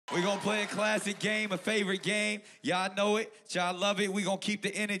We're gonna play a classic game, a favorite game. Y'all know it, y'all love it. We're gonna keep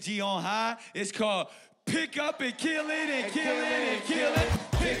the energy on high. It's called Pick Up and Kill It and Kill It and Kill It.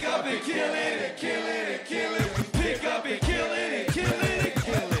 Pick up and kill it and kill it and kill it. Pick up and kill it and kill it and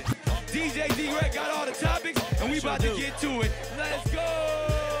kill it. DJ D-Rec got all the topics, and we about to get to it. Let's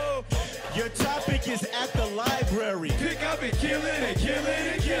go! Your topic is at the library. Pick up and kill it and kill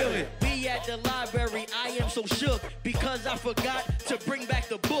it and kill it. Be at the library, I am so shook because I forgot to bring back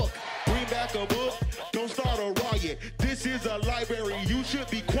the book. Bring back a book, don't start a riot. This is a library, you should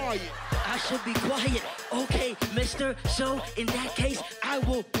be quiet. I should be quiet. Okay, mister, so in that case, I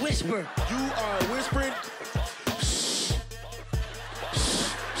will whisper. You are whispering.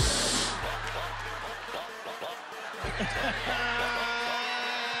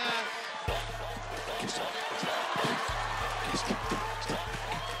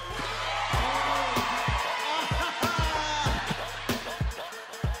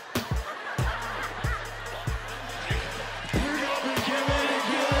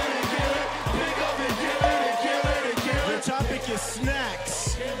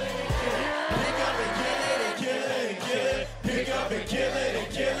 Snacks. Pick up and kill it and kill it and kill it. Pick up and kill it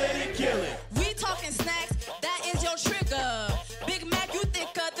and kill it and kill it. We talking snacks, that is your trigger. Big Mac, you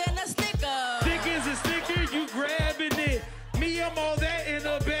thicker than a Snicker. Thick as a sticker, you grabbing it. Me, I'm all that in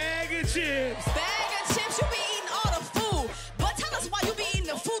a bag of chips. Bag of chips, you be eating all the food. But tell us why you be eating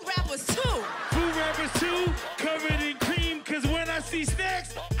the food wrappers too. Food wrappers too, covered in cream. Cause when I see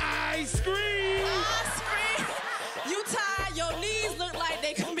snacks, I scream. I scream. You tired, your knees look like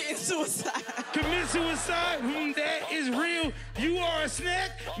they committing suicide. Commit suicide? That is real. You are a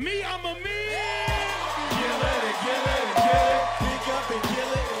snack, me, I'm a meal. Kill it and kill it and kill it. Pick up and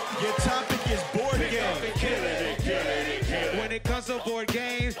kill it. Your topic is board game. Pick up and kill it and kill it and kill it. When it comes to board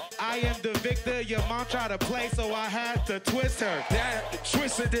games, I am the victor. Your mom tried to play, so I had to twist her. That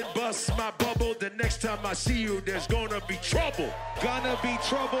twisted and bust my bubble. The next time I see you, there's gonna be trouble. Gonna be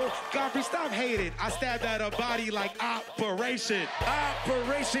trouble. Godfrey, stop hating. I stabbed at a body like Operation.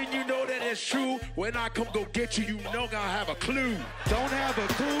 Operation, you know that it's true. When I come go get you, you know I have a clue. Don't have a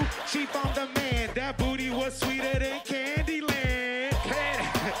clue. She found a man. That booty was sweeter than Candyland.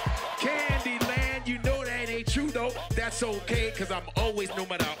 Candyland, you know that ain't true though. That's okay, cause I'm always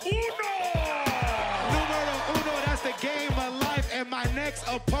numero uno. Numero uno, that's the game of life. And my next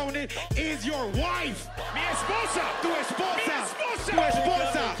opponent is your wife. Mi esposa. Tu esposa. Mi esposa. Tu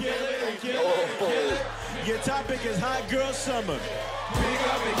esposa. Kill it and kill it and kill it. Your topic is hot girl summer. Pick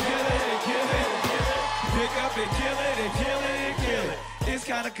up and kill it and kill it and kill it. Pick up and kill it and kill it and kill it. It's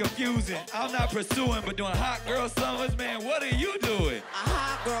kind of confusing. I'm not pursuing, but doing hot girl summers, man, what are you doing? A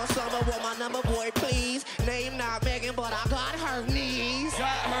hot girl summer with my number boy, please. Name not Megan, but I got her knees. Got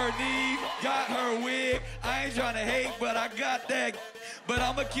her knees, got her wig. I ain't trying to hate, but I got that. But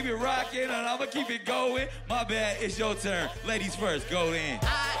I'ma keep it rocking and I'ma keep it going. My bad, it's your turn. Ladies first, go in.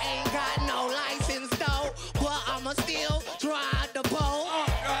 I ain't got no license though, but I'ma still drive the boat.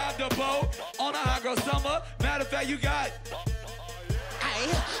 Drive the boat on a hot girl summer. Matter of fact, you got. Ay,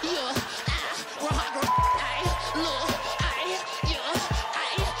 yeah, we're hot girl. Ay, look, ay, yeah,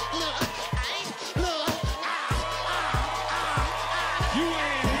 ay, look, ay, look, You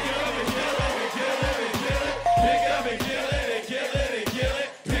ain't pick up and kill it and kill it and kill it. Pick up and kill it and kill it and kill it.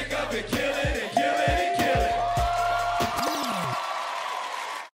 Pick up and kill it and kill it and kill it.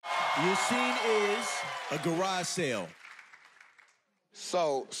 Your scene is a garage sale.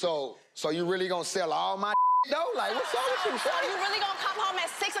 So you really gonna sell all my though? Like, what's up with you, So you really gonna come home at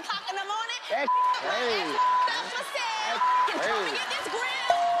 6 o'clock in the morning? That's crazy. That's for sale. Come and get this grill.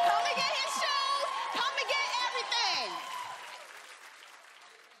 Come and get his shoes. Come and get everything.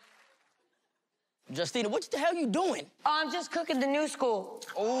 Justina, what the hell you doing? Oh, I'm just cooking the new school.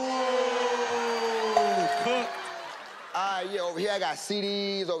 Oh, cook. Yeah, over here I got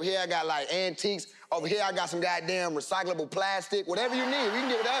CDs. Over here I got like antiques. Over here I got some goddamn recyclable plastic. Whatever you need, we can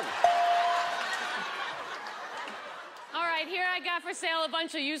get whatever. All right, here I got for sale a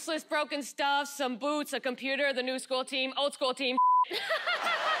bunch of useless broken stuff, some boots, a computer, the new school team, old school team.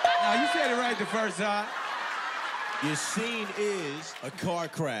 Now, you said it right the first time. Your scene is a car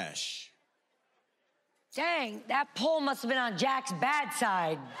crash. Dang, that pole must have been on Jack's bad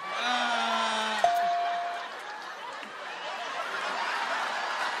side.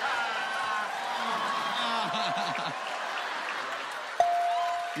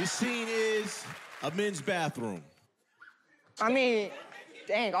 Your scene is a men's bathroom. I mean,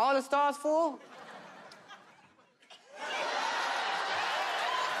 dang, all the stars full?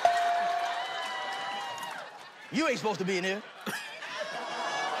 You ain't supposed to be in here.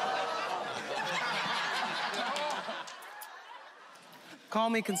 Call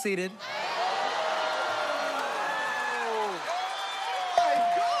me conceited.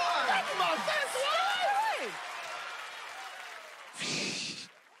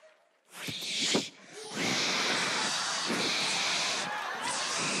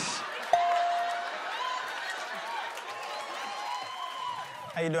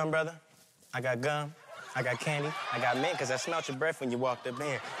 How you doing, brother? I got gum, I got candy, I got mint, because I smelled your breath when you walked up in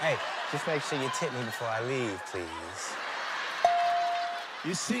here. Hey, just make sure you tip me before I leave, please.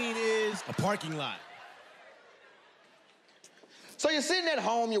 Your scene is a parking lot. So you're sitting at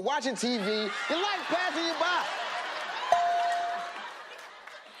home, you're watching TV, your life passing you by.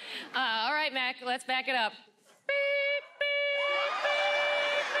 All right, Mac, let's back it up.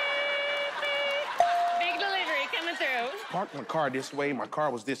 Big delivery coming through. Parked my car this way, my car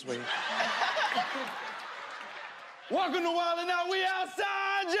was this way. Welcome to Wild 'N Out, we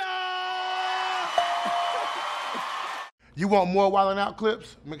outside, y'all! You want more Wild 'N Out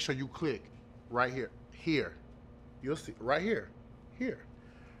clips? Make sure you click right here. Here. You'll see, right here. Here.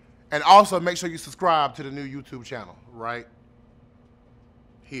 And also make sure you subscribe to the new YouTube channel, right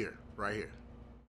here, right here.